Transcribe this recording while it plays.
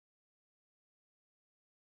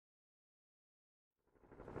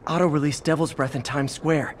Auto-release Devil's Breath in Times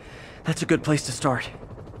Square. That's a good place to start.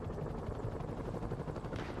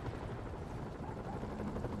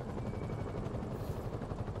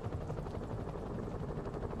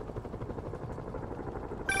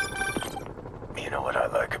 You know what I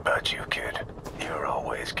like about you, kid? You're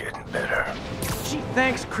always getting better. Gee,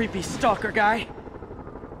 thanks, creepy stalker guy.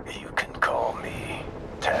 You can call me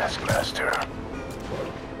Taskmaster.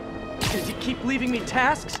 Did you keep leaving me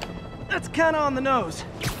tasks? That's kinda on the nose.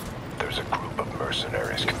 There's a group of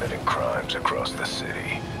mercenaries committing crimes across the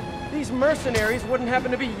city. These mercenaries wouldn't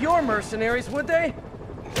happen to be your mercenaries, would they?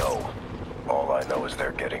 No. All I know is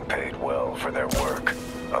they're getting paid well for their work.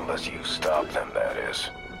 Unless you stop them, that is.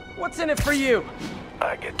 What's in it for you?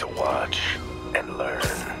 I get to watch and learn.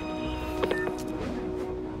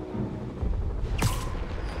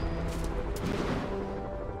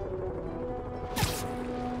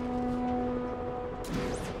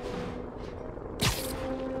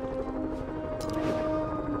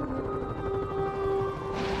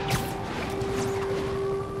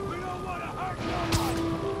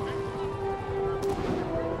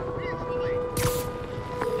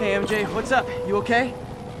 Hey MJ, what's up? You okay?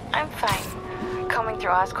 I'm fine. Combing through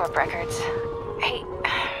Oscorp records. Hey,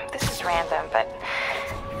 this is random, but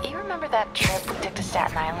you remember that trip we took to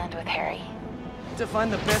Staten Island with Harry? To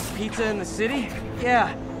find the best pizza in the city?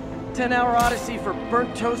 Yeah. 10-hour odyssey for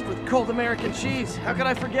burnt toast with cold American cheese. How could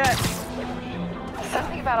I forget?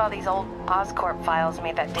 Something about all these old Oscorp files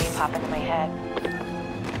made that day pop into my head.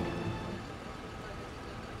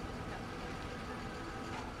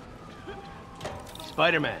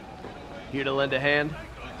 Spider-Man, here to lend a hand?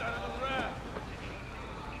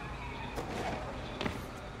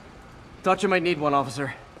 Thought you might need one,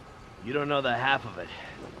 officer. You don't know the half of it.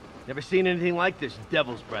 Never seen anything like this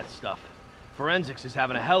Devil's Breath stuff. Forensics is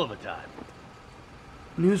having a hell of a time.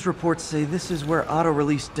 News reports say this is where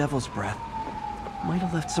auto-release Devil's Breath might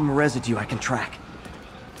have left some residue I can track.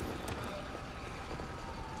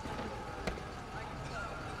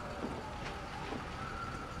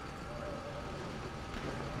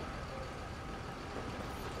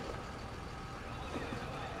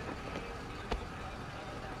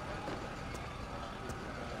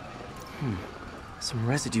 Some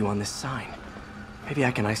residue on this sign. Maybe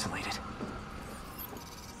I can isolate it.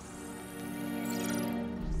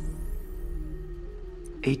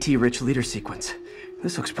 AT-rich leader sequence.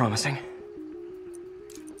 This looks promising.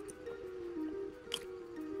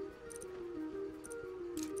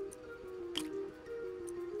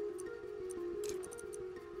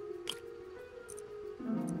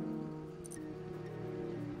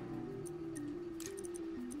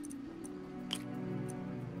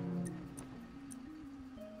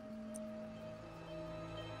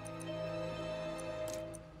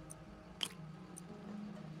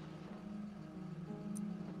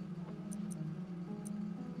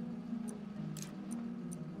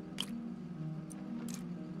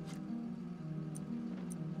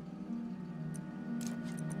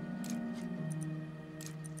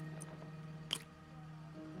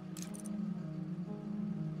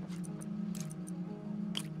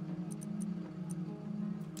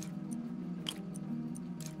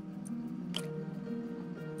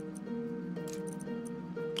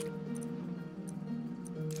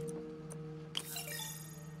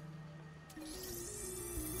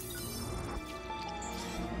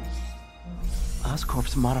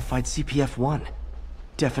 Oscorp's modified CPF-1.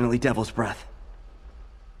 Definitely Devil's Breath.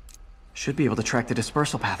 Should be able to track the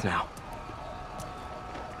dispersal path now.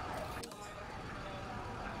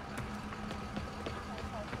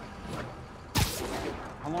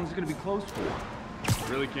 How long is it going to be closed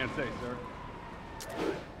for? Really can't say, sir.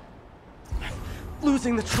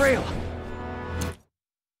 Losing the trail!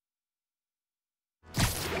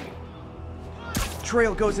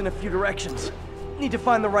 Trail goes in a few directions. Need to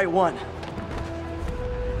find the right one.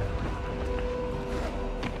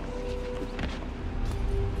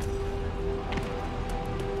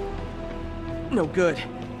 No good.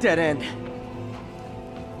 Dead end.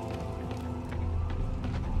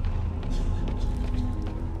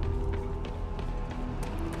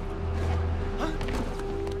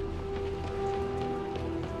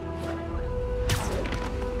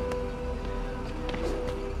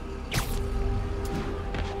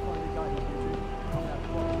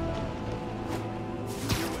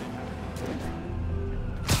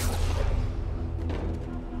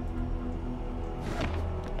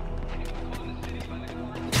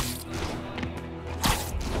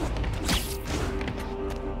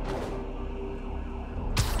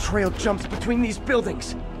 Trail jumps between these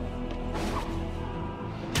buildings.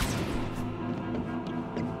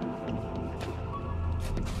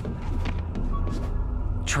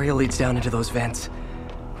 trail leads down into those vents.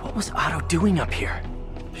 What was Otto doing up here?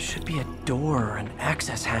 Should be a door or an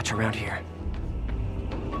access hatch around here.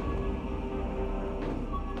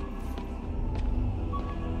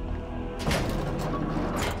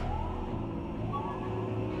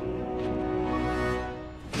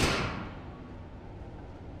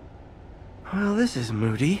 Well, this is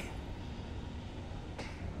moody.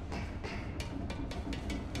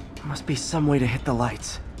 Must be some way to hit the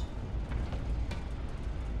lights.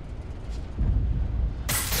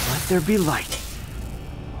 Let there be light.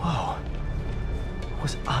 Whoa.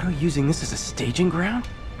 Was Otto using this as a staging ground?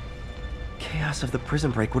 Chaos of the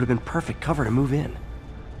prison break would have been perfect cover to move in.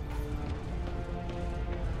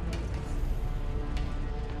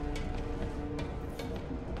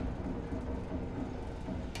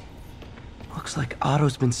 Looks like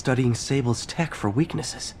Otto's been studying Sable's tech for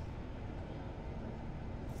weaknesses.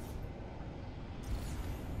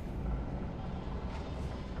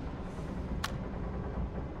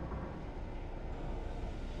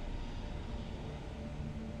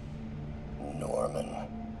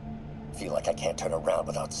 Feel like I can't turn around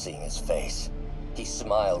without seeing his face. He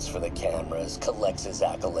smiles for the cameras, collects his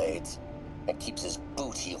accolades, and keeps his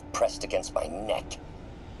boot heel pressed against my neck.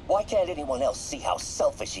 Why can't anyone else see how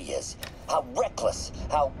selfish he is? How reckless,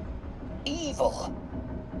 how evil?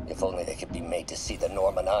 If only they could be made to see the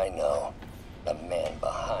Norman I know. The man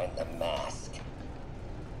behind the mask.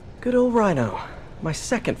 Good old Rhino. My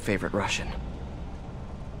second favorite Russian.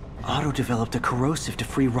 Otto developed a corrosive to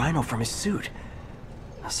free Rhino from his suit.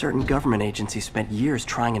 A certain government agency spent years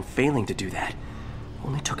trying and failing to do that.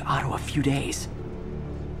 Only took Otto a few days.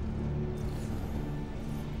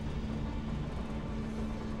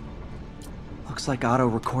 Looks like Otto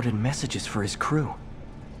recorded messages for his crew.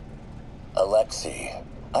 Alexei,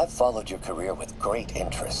 I've followed your career with great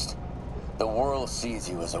interest. The world sees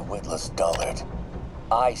you as a witless dullard.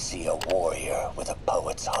 I see a warrior with a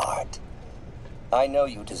poet's heart. I know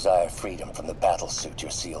you desire freedom from the battlesuit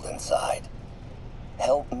you're sealed inside.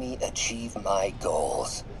 Help me achieve my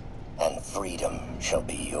goals, and freedom shall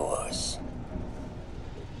be yours.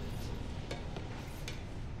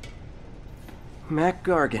 Mac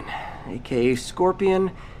Gargan, aka Scorpion,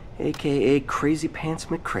 aka Crazy Pants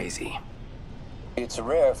McCrazy. It's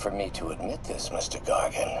rare for me to admit this, Mr.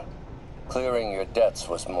 Gargan. Clearing your debts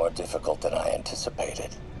was more difficult than I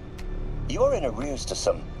anticipated. You're in arrears to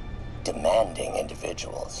some demanding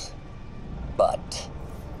individuals. But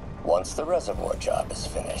once the reservoir job is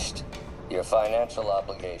finished, your financial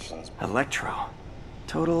obligations... Electro.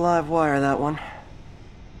 Total live wire, that one.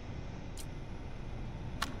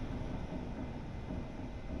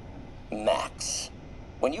 Max,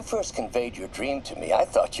 when you first conveyed your dream to me, I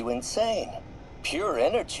thought you insane. Pure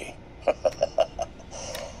energy.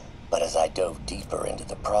 But as I dove deeper into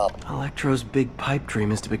the problem... Electro's big pipe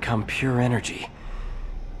dream is to become pure energy.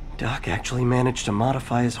 Doc actually managed to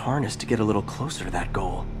modify his harness to get a little closer to that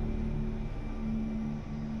goal.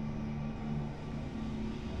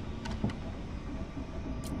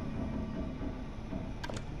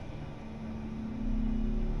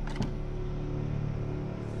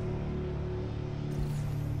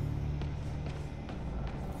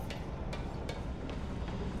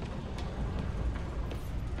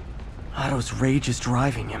 Otto's rage is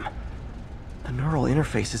driving him. The neural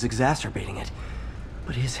interface is exacerbating it,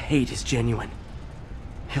 but his hate is genuine.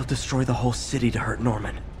 He'll destroy the whole city to hurt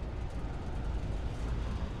Norman.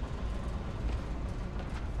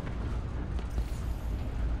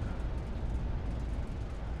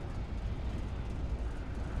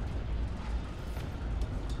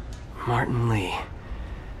 Martin Lee.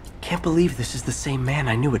 Can't believe this is the same man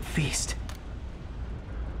I knew at Feast.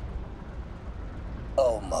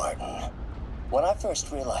 Oh, Martin. When I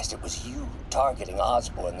first realized it was you targeting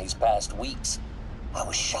Osborn these past weeks, I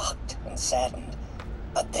was shocked and saddened.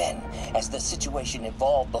 But then, as the situation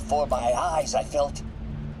evolved before my eyes, I felt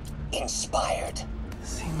inspired.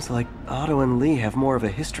 Seems like Otto and Lee have more of a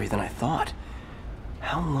history than I thought.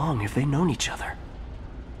 How long have they known each other?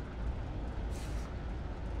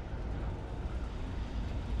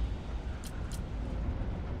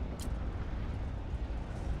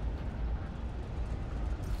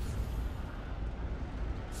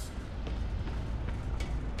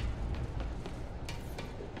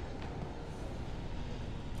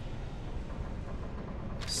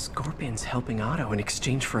 Scorpion's helping Otto in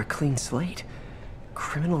exchange for a clean slate.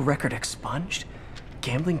 Criminal record expunged?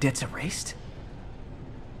 Gambling debts erased?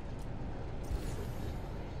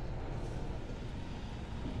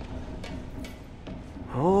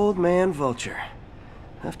 Old man Vulture.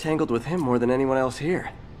 I've tangled with him more than anyone else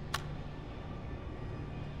here.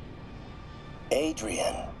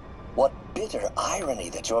 Adrian, What bitter irony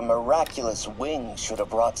that your miraculous wings should have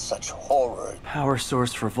brought such horror. Power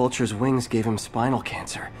source for Vulture's wings gave him spinal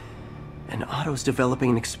cancer, and Otto's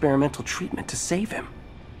developing an experimental treatment to save him.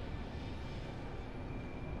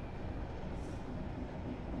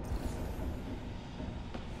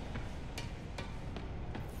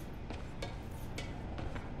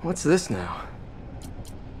 What's this now?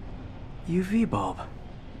 UV bulb.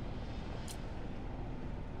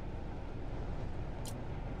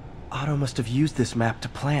 Otto must have used this map to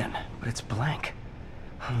plan, but it's blank.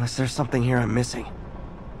 Unless there's something here I'm missing.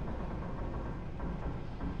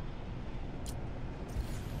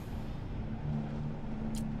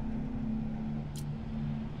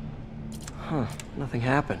 Huh, nothing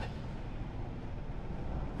happened.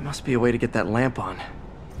 Must be a way to get that lamp on.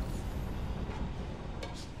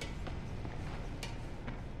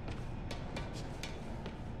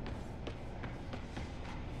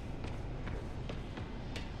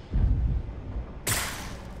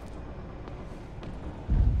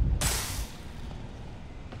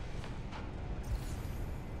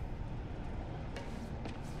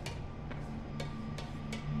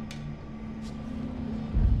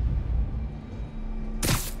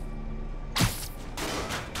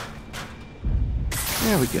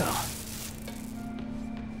 There we go.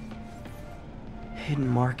 Hidden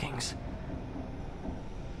markings.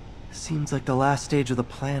 Seems like the last stage of the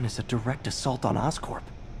plan is a direct assault on Oscorp.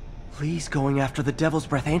 Lee's going after the Devil's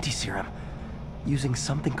Breath anti-serum, using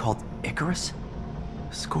something called Icarus?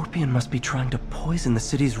 Scorpion must be trying to poison the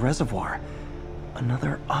city's reservoir.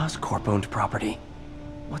 Another Oscorp-owned property.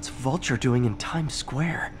 What's Vulture doing in Times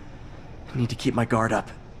Square? I need to keep my guard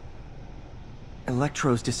up.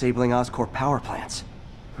 Electro's disabling Oscorp power plants.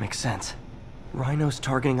 Makes sense. Rhino's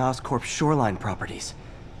targeting Oscorp's shoreline properties.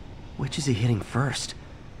 Which is he hitting first?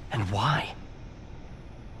 And why?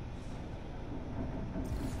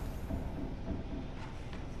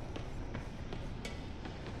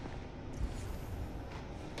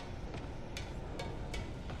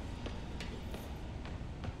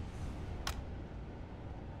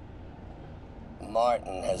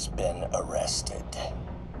 Martin has been arrested.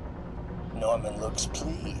 Norman looks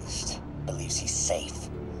pleased, believes he's safe.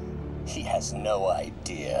 He has no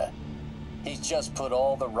idea. He's just put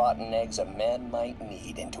all the rotten eggs a man might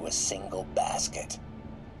need into a single basket.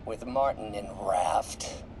 With Martin in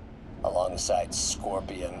raft, alongside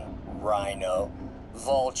Scorpion, Rhino,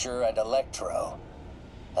 Vulture, and Electro,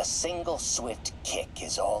 a single swift kick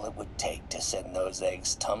is all it would take to send those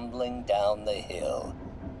eggs tumbling down the hill,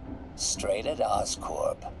 straight at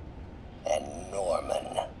Oscorp and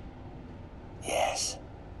Norman. Yes,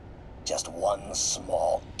 just one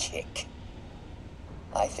small kick.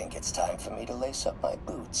 I think it's time for me to lace up my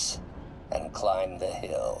boots and climb the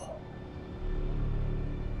hill.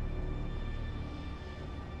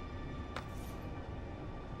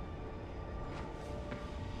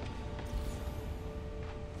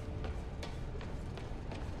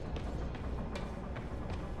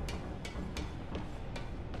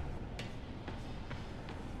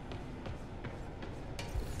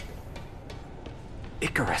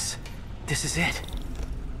 Icarus. This is it.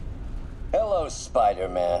 Hello,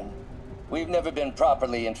 Spider-Man. We've never been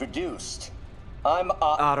properly introduced. I'm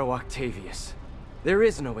Otto Octavius. There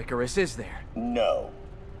is no Icarus, is there? No.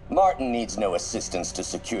 Martin needs no assistance to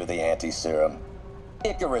secure the anti-serum.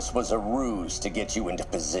 Icarus was a ruse to get you into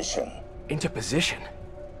position. Into position?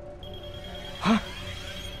 Huh?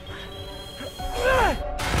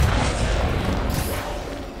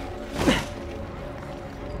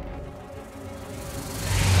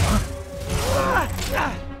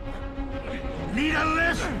 Need a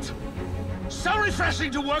lift? So refreshing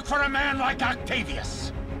to work for a man like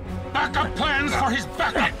Octavius. Backup plans for his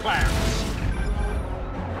backup plans.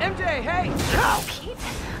 MJ, hey! Oh, Pete?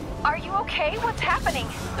 Are you okay? What's happening?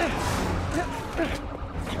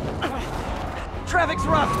 Traffic's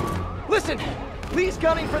rough. Listen, Lee's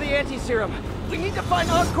gunning for the anti-serum. We need to find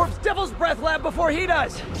Oscorp's Devil's Breath lab before he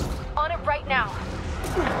does. On it right now.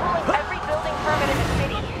 I'm pulling every building permit in the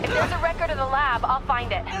city. If there's a record of the lab, I'll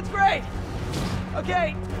find it. That's great.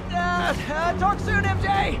 Okay, talk soon,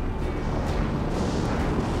 MJ.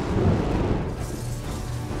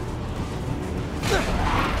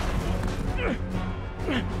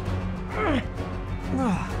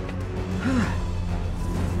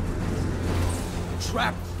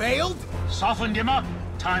 Trap failed? Softened him up.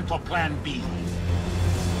 Time for plan B.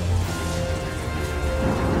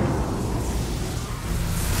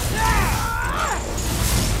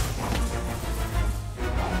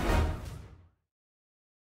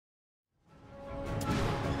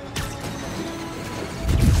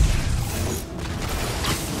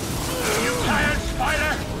 You tired,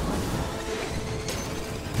 Spider?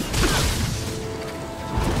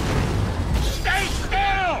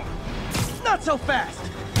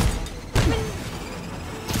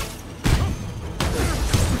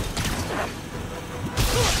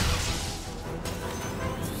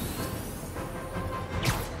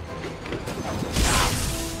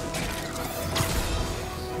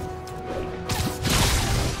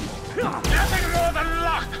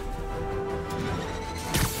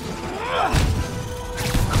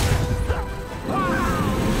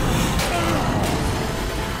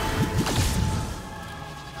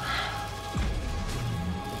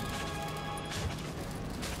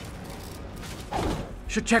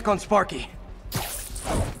 Should check on Sparky. You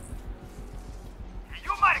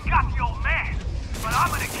might have got the old man, but I'm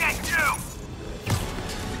gonna get you!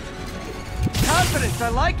 Confidence, I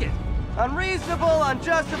like it. Unreasonable,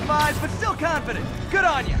 unjustified, but still confident. Good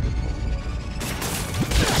on you.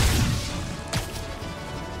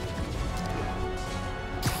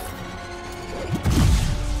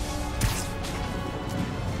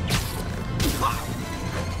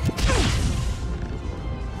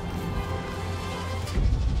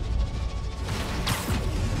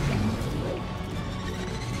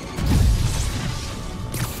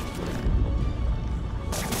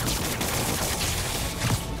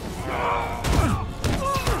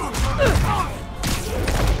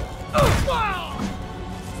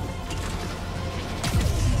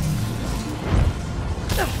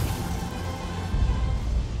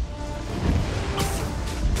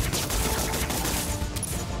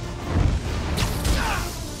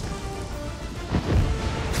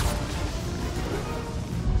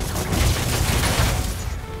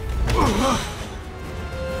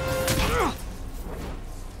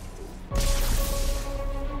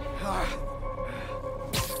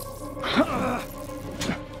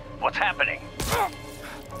 What's happening?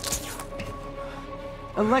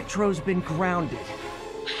 Electro's been grounded.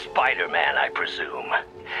 Spider-Man, I presume.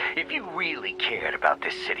 If you really cared about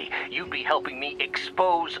this city, you'd be helping me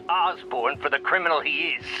expose Osborn for the criminal he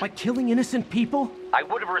is. By killing innocent people? I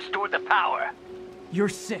would have restored the power. You're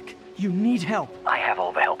sick. You need help. I have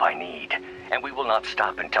all the help I need, and we will not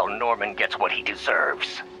stop until Norman gets what he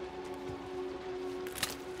deserves.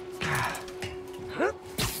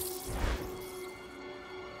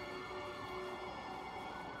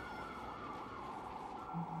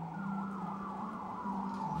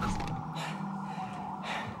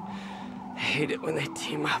 I hate it when they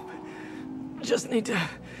team up. Just need to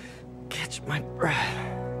catch my breath.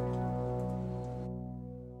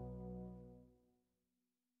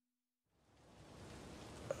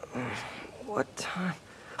 What time?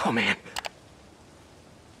 Oh, man.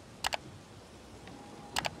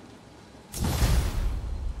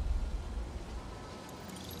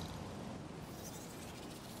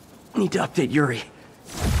 Need to update Yuri.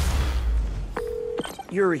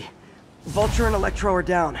 Yuri, Vulture and Electro are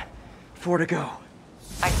down. 4 to go.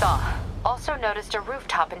 I saw. Also noticed a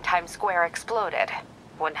rooftop in Times Square exploded.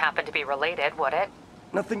 Wouldn't happen to be related, would it?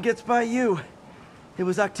 Nothing gets by you. It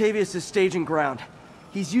was Octavius' staging ground.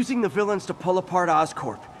 He's using the villains to pull apart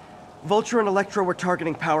Oscorp. Vulture and Electro were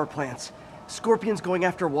targeting power plants. Scorpion's going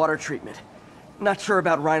after water treatment. Not sure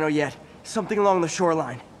about Rhino yet. Something along the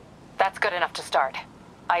shoreline. That's good enough to start.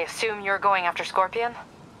 I assume you're going after Scorpion?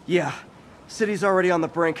 Yeah. City's already on the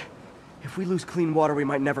brink. If we lose clean water, we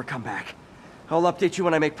might never come back. I'll update you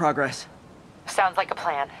when I make progress. Sounds like a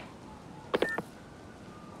plan.